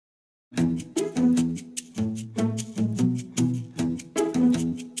Well,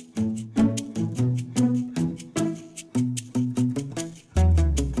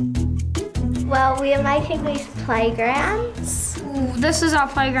 we are making these playgrounds. This is our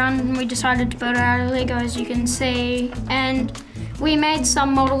playground and we decided to build it out of Lego, as you can see. And we made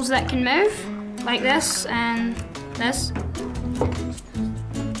some models that can move, like this and this.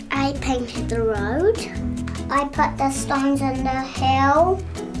 I painted the road. I put the stones in the hill,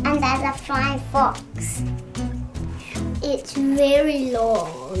 and there's a flying fox. It's very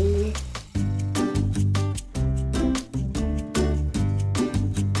long.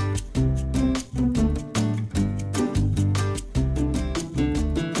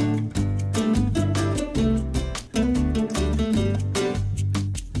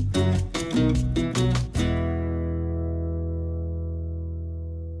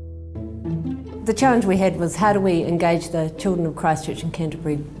 The challenge we had was how do we engage the children of Christchurch and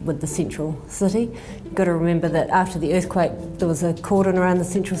Canterbury with the central city. You've got to remember that after the earthquake there was a cordon around the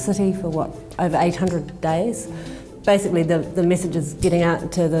central city for over 800 days. Basically the messages getting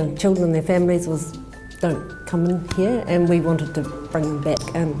out to the children and their families was don't come in here, and we wanted to bring them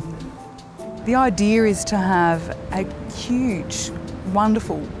back in. The idea is to have a huge,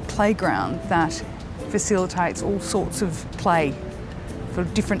 wonderful playground that facilitates all sorts of play for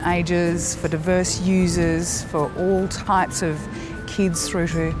different ages, for diverse users, for all types of kids through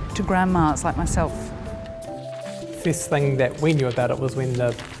to grandmas like myself. First thing that we knew about it was when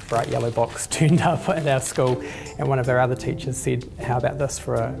the bright yellow box turned up at our school, and one of our other teachers said, how about this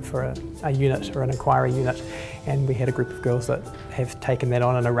for a unit or an inquiry unit? And we had a group of girls that have taken that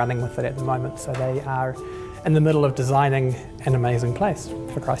on and are running with it at the moment. So they are in the middle of designing an amazing place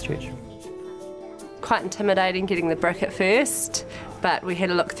for Christchurch. Quite intimidating getting the brick at first, but we had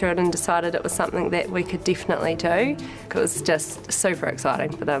a look through it and decided it was something that we could definitely do. It was just super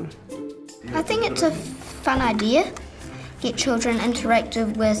exciting for them. I think it's a fun idea. Get children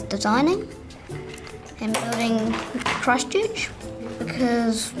interactive with designing and building Christchurch,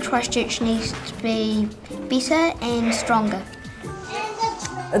 because Christchurch needs to be better and stronger.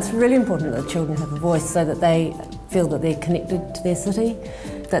 It's really important that children have a voice so that they feel that they're connected to their city,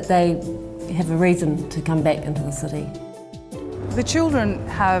 that they have a reason to come back into the city. The children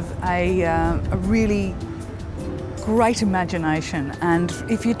have a really great imagination, and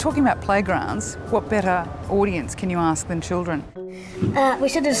if you're talking about playgrounds, what better audience can you ask than children? We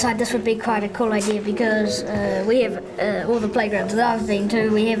should decide this would be quite a cool idea, because we have all the playgrounds that I've been to,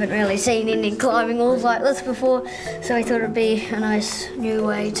 we haven't really seen any climbing walls like this before, so we thought it'd be a nice new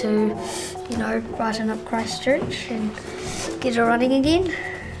way to, you know, brighten up Christchurch and get it running again.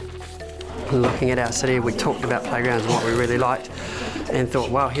 Looking at our city, we talked about playgrounds and what we really liked, and thought,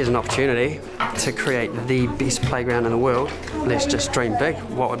 well, here's an opportunity to create the best playground in the world. Let's just dream big.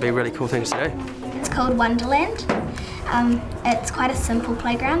 What would be really cool things to do? It's called Wonderland. It's quite a simple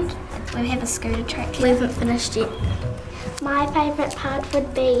playground. We have a scooter track here. We haven't finished yet. My favourite part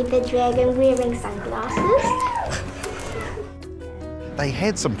would be the dragon wearing sunglasses. They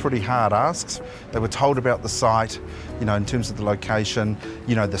had some pretty hard asks. They were told about the site, you know, in terms of the location,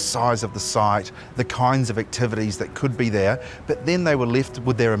 you know, the size of the site, the kinds of activities that could be there, but then they were left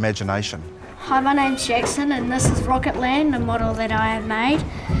with their imagination. Hi, my name's Jackson and this is Rocket Land, a model that I have made.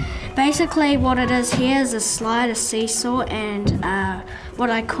 Basically what it is here is a slide, a seesaw, and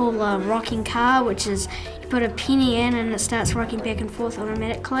what I call a rocking car, which is you put a penny in and it starts rocking back and forth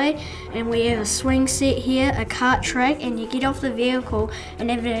automatically. And we have a swing set here, a kart track, and you get off the vehicle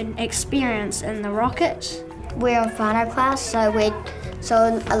and have an experience in the rocket. We're in whānau class, so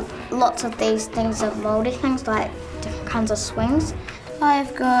lots of these things are mouldy things, like different kinds of swings.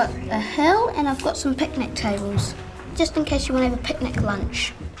 I've got a hill and I've got some picnic tables, just in case you want to have a picnic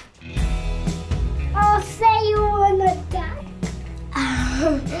lunch. I'll say you want a duck.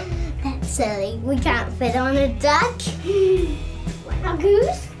 That's silly. We can't fit on a duck. A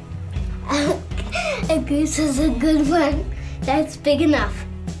goose? A goose is a good one. That's big enough.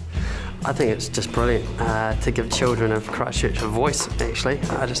 I think it's just brilliant to give children of Christchurch a voice, actually.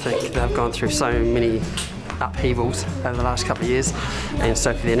 I just think they've gone through so many upheavals over the last couple of years, and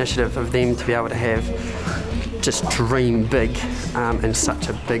so for the initiative of them to be able to have just dream big in such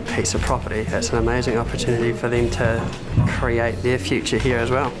a big piece of property, it's an amazing opportunity for them to create their future here as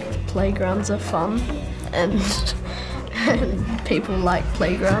well. Playgrounds are fun, and people like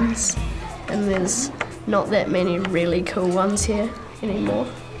playgrounds, and there's not that many really cool ones here anymore.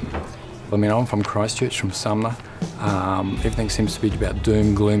 I mean, I'm from Christchurch, from Sumner. Everything seems to be about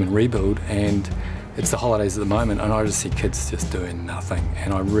doom, gloom and rebuild, and it's the holidays at the moment, and I just see kids just doing nothing,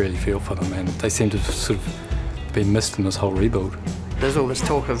 and I really feel for them, and they seem to have sort of been missed in this whole rebuild. There's all this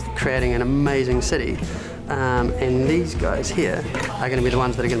talk of creating an amazing city, and these guys here are going to be the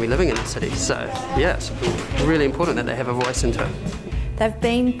ones that are going to be living in the city. So yeah, it's really important that they have a voice into it. They've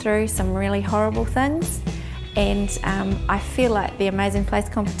been through some really horrible things, and I feel like the Amazing Place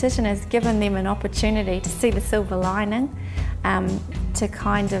competition has given them an opportunity to see the silver lining, to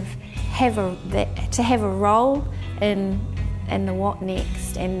kind of have a role in the what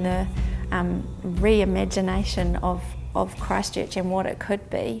next and the reimagination of Christchurch and what it could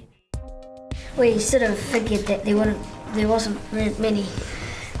be. We sort of figured that there wasn't many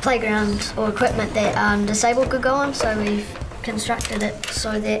playgrounds or equipment that disabled could go on, so we've constructed it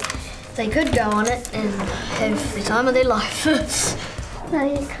so that they could go on it and have the time of their life. So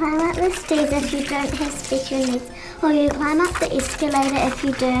you climb up the stairs if you don't have special needs, or you climb up the escalator if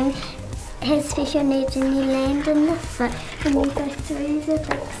you don't have special needs, and you land in the foot and you go through the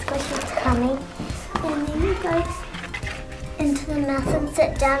big squishy tummy, and then you go into the mouth and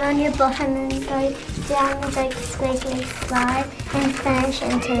sit down on your bottom and go down the big squiggly slide and finish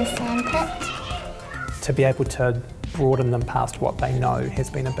into the sand pit. To be able to broaden them past what they know has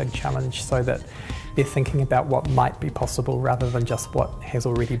been a big challenge, so that they're thinking about what might be possible rather than just what has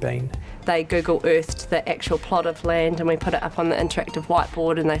already been. They Google Earthed the actual plot of land, and we put it up on the interactive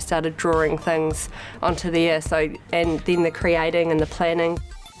whiteboard, and they started drawing things onto there, and then the creating and the planning.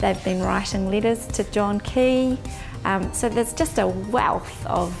 They've been writing letters to John Key, so there's just a wealth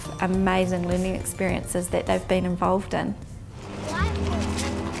of amazing learning experiences that they've been involved in.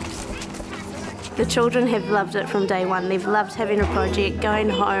 The children have loved it from day one. They've loved having a project, going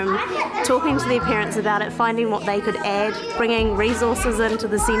home, talking to their parents about it, finding what they could add, bringing resources into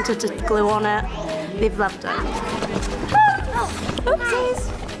the centre to glue on it. They've loved it.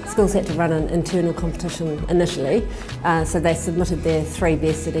 Schools had to run an internal competition initially, so they submitted their 3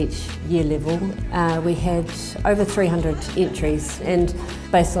 best at each year level. We had over 300 entries, and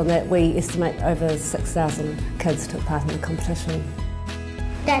based on that we estimate over 6,000 kids took part in the competition.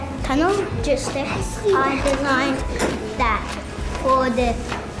 That tunnel just there, I designed that for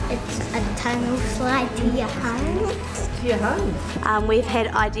it's a tunnel slide to your home. To your home? We've had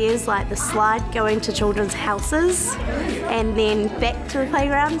ideas like the slide going to children's houses and then back to the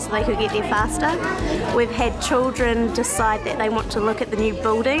playground so they could get there faster. We've had children decide that they want to look at the new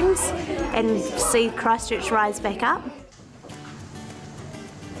buildings and see Christchurch rise back up.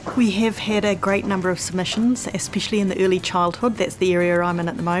 We have had a great number of submissions, especially in the early childhood. That's the area I'm in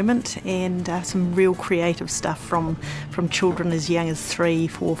at the moment, and some real creative stuff from children as young as 3,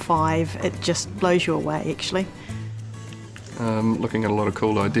 4, 5. It just blows you away, actually. Looking at a lot of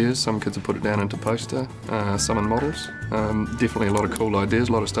cool ideas. Some kids have put it down into poster, some in models. Definitely a lot of cool ideas,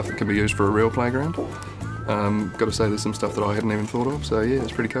 a lot of stuff that can be used for a real playground. Got to say there's some stuff that I hadn't even thought of, so yeah,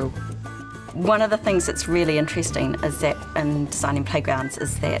 it's pretty cool. One of the things that's really interesting is that in designing playgrounds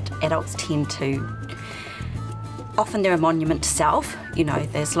is that adults tend to, often they're a monument to self. You know,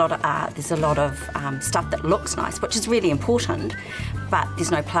 there's a lot of art, there's a lot of stuff that looks nice, which is really important, but there's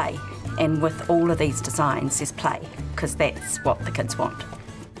no play. And with all of these designs, there's play, because that's what the kids want.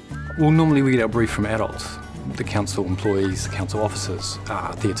 Well, normally we get our brief from adults, the council employees, the council officers,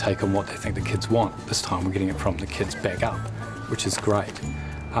 their take on what they think the kids want. This time we're getting it from the kids back up, which is great.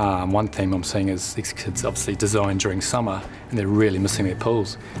 One theme I'm seeing is these kids obviously design during summer and they're really missing their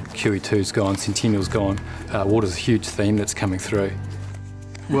pools. QE2's gone, Centennial's gone, water's a huge theme that's coming through.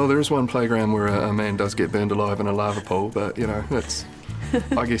 Well, there is one playground where a man does get burned alive in a lava pool, but you know, that's,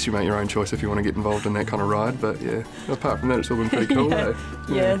 I guess you make your own choice if you want to get involved in that kind of ride, but yeah, apart from that it's all been pretty cool.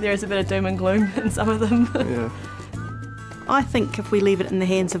 Yeah, there is a bit of doom and gloom in some of them. Yeah. I think if we leave it in the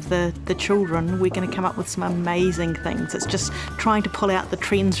hands of the children, we're going to come up with some amazing things. It's just trying to pull out the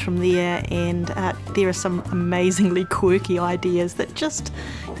trends from there, and there are some amazingly quirky ideas that just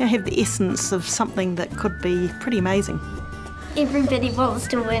have the essence of something that could be pretty amazing. Everybody wants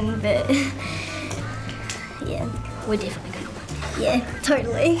to win, but yeah, We're definitely going to win. yeah,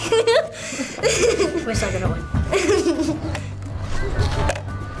 totally. We're so going to win.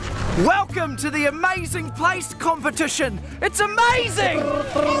 Welcome to the Amazing Place competition! It's amazing!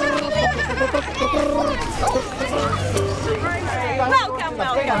 Welcome,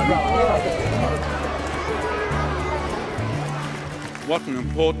 welcome. What an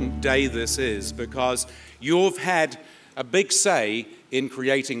important day this is, because you've had a big say in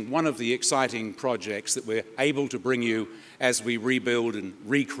creating one of the exciting projects that we're able to bring you as we rebuild and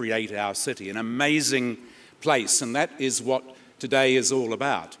recreate our city. An amazing place, and that is what today is all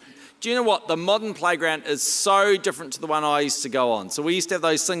about. Do you know what? The modern playground is so different to the one I used to go on. So we used to have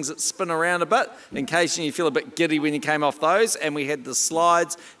those things that spin around a bit in case you feel a bit giddy when you came off those, and we had the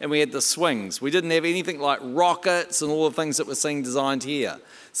slides and we had the swings. We didn't have anything like rockets and all the things that we're seeing designed here.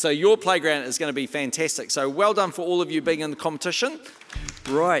 So your playground is going to be fantastic. So well done for all of you being in the competition.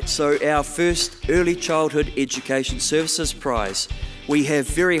 Right, so our first Early Childhood Education Services Prize. We have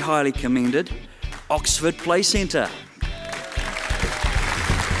very highly commended Oxford Play Centre.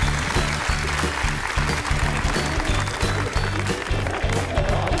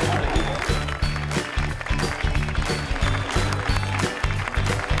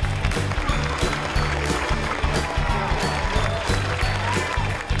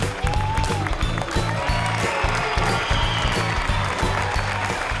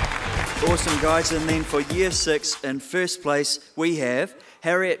 Awesome, guys. And then for Year 6 in first place, we have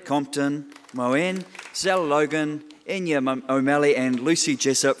Harriet Compton, Moen, Zell Logan, Enya O'Malley and Lucy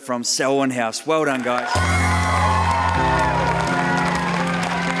Jessup from Selwyn House. Well done, guys.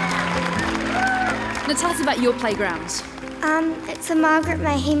 Now tell us about your playground. It's a Margaret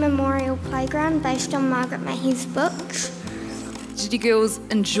Mahy Memorial Playground based on Margaret Mahy's books. Did you girls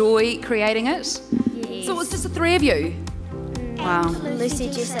enjoy creating it? Yes. So it was just the three of you? Wow. Lucy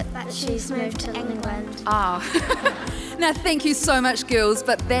Jessup, but she's moved to England. Ah. Now, thank you so much, girls,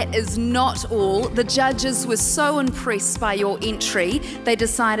 but that is not all. The judges were so impressed by your entry, they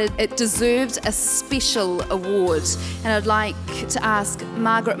decided it deserved a special award. And I'd like to ask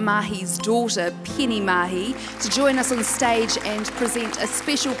Margaret Mahy's daughter, Penny Mahy, to join us on stage and present a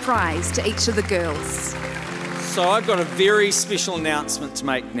special prize to each of the girls. So I've got a very special announcement to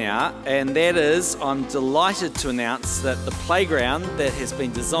make now, and that is I'm delighted to announce that the playground that has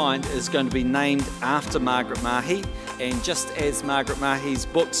been designed is going to be named after Margaret Mahy. And just as Margaret Mahy's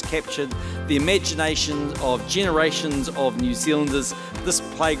books captured the imagination of generations of New Zealanders, this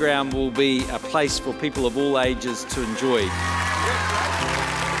playground will be a place for people of all ages to enjoy.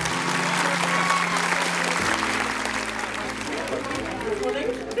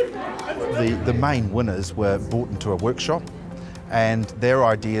 The main winners were brought into a workshop and their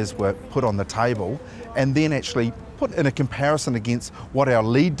ideas were put on the table and then actually put in a comparison against what our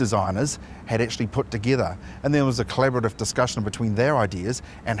lead designers had actually put together. And there was a collaborative discussion between their ideas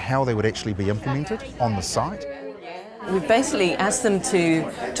and how they would actually be implemented on the site. We've basically asked them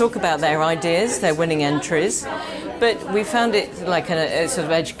to talk about their ideas, their winning entries, but we found it like a sort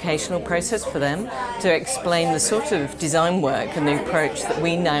of educational process for them to explain the sort of design work and the approach that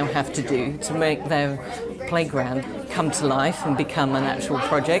we now have to do to make their playground come to life and become an actual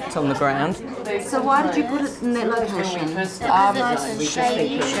project on the ground. So why did you put it in that location? Because nice and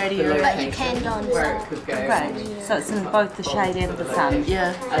shady, but you can go on sun. Great. So it's in both the shade and the sun.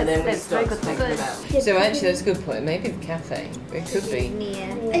 Yeah. And then that's very good thinking. So actually that's a good point. Maybe the cafe. It could be.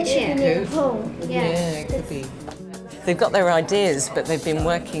 It should be near the pool. Yeah, it could be. They've got their ideas, but they've been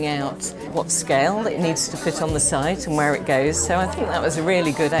working out what scale it needs to fit on the site and where it goes. So I think that was a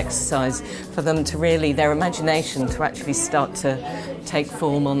really good exercise for them to really, their imagination to actually start to take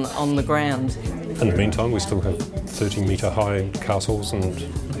form on the ground. In the meantime, we still have 30-metre high castles and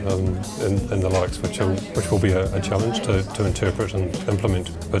the likes, which will be a challenge to interpret and implement.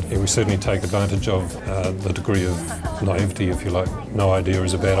 But we certainly take advantage of the degree of naivety, if you like. No idea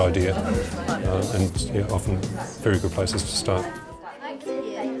is a bad idea, and often very good places to start.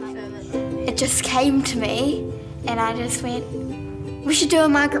 It just came to me, and I just went, we should do a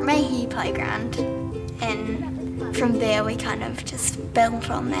Margaret Mahy playground. And from there, we kind of just built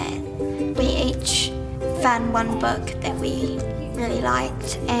on that. We each found one book that we really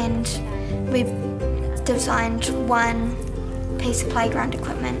liked, and we designed one piece of playground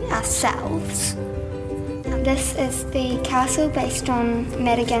equipment ourselves. This is the castle based on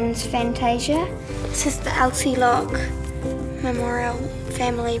Madigan's Fantasia. This is the Elsie Locke Memorial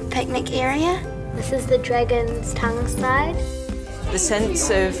Family Picnic Area. This is the Dragon's Tongue side. The sense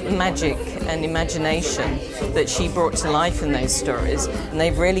of magic and imagination that she brought to life in those stories, and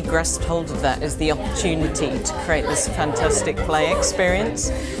they've really grasped hold of that as the opportunity to create this fantastic play experience.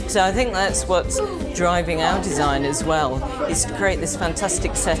 So I think that's what's driving our design as well, is to create this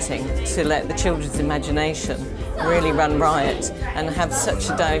fantastic setting to let the children's imagination really run riot and have such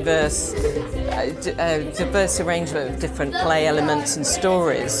a diverse arrangement of different play elements and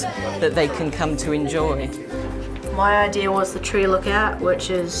stories that they can come to enjoy. My idea was the tree lookout, which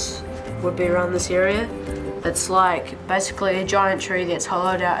would be around this area. It's like basically a giant tree that's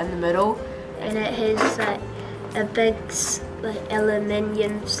hollowed out in the middle. And it has like a big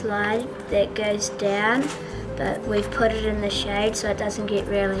aluminium slide that goes down, but we've put it in the shade so it doesn't get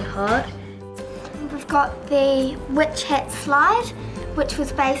really hot. We've got the witch hat slide, which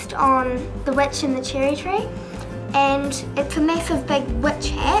was based on The Witch and the Cherry Tree. And it's a massive big witch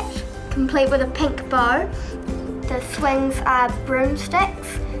hat, complete with a pink bow. The swings are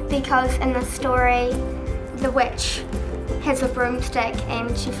broomsticks, because in the story, the witch has a broomstick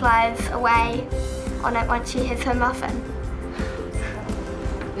and she flies away on it once she has her muffin.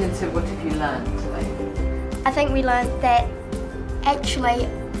 And so what have you learned today? I think we learned that actually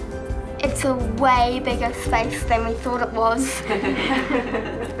it's a way bigger space than we thought it was.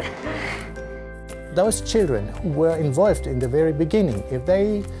 Those children who were involved in the very beginning, if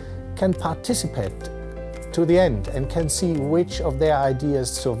they can participate to the end and can see which of their ideas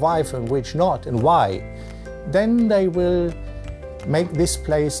survive and which not and why, then they will make this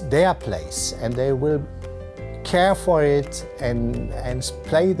place their place and they will care for it and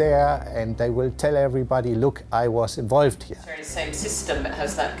play there, and they will tell everybody, look, I was involved here. It's the same system, it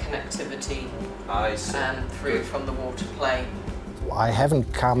has that connectivity through from the water play. I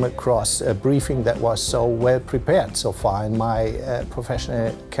haven't come across a briefing that was so well prepared so far in my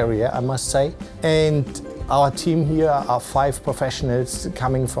professional career, I must say. And our team here are 5 professionals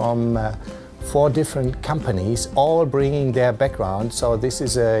coming from 4 different companies, all bringing their background, so this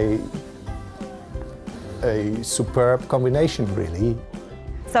is a superb combination, really.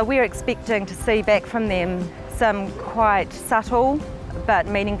 So we're expecting to see back from them some quite subtle but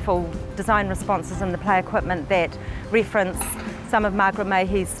meaningful design responses in the play equipment that reference some of Margaret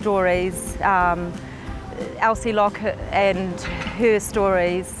Mayhew's stories, Elsie Locke and her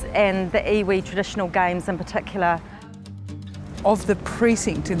stories, and the iwi traditional games in particular. Of the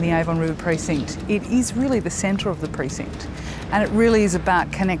precinct in the Avon River precinct, it is really the centre of the precinct, and it really is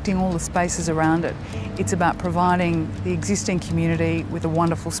about connecting all the spaces around it. It's about providing the existing community with a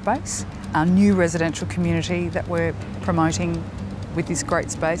wonderful space, our new residential community that we're promoting with this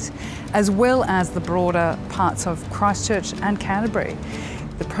great space, as well as the broader parts of Christchurch and Canterbury.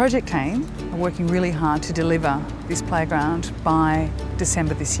 The project team are working really hard to deliver this playground by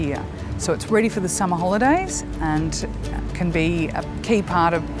December this year. So it's ready for the summer holidays and can be a key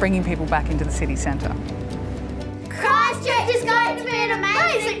part of bringing people back into the city centre. Christchurch is going to be an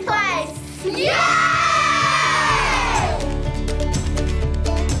amazing place! Yeah!